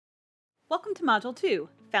Welcome to Module 2,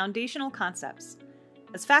 Foundational Concepts.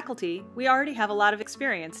 As faculty, we already have a lot of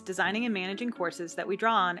experience designing and managing courses that we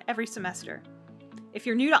draw on every semester. If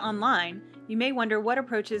you're new to online, you may wonder what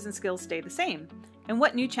approaches and skills stay the same, and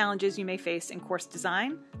what new challenges you may face in course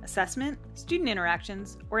design, assessment, student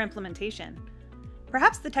interactions, or implementation.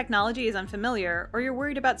 Perhaps the technology is unfamiliar, or you're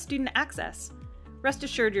worried about student access. Rest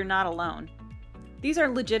assured you're not alone. These are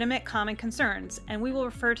legitimate common concerns, and we will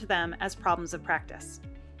refer to them as problems of practice.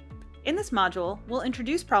 In this module, we'll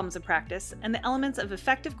introduce problems of practice and the elements of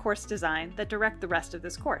effective course design that direct the rest of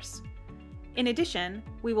this course. In addition,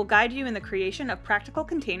 we will guide you in the creation of practical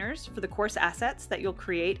containers for the course assets that you'll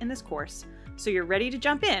create in this course, so you're ready to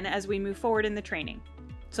jump in as we move forward in the training.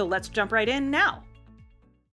 So let's jump right in now!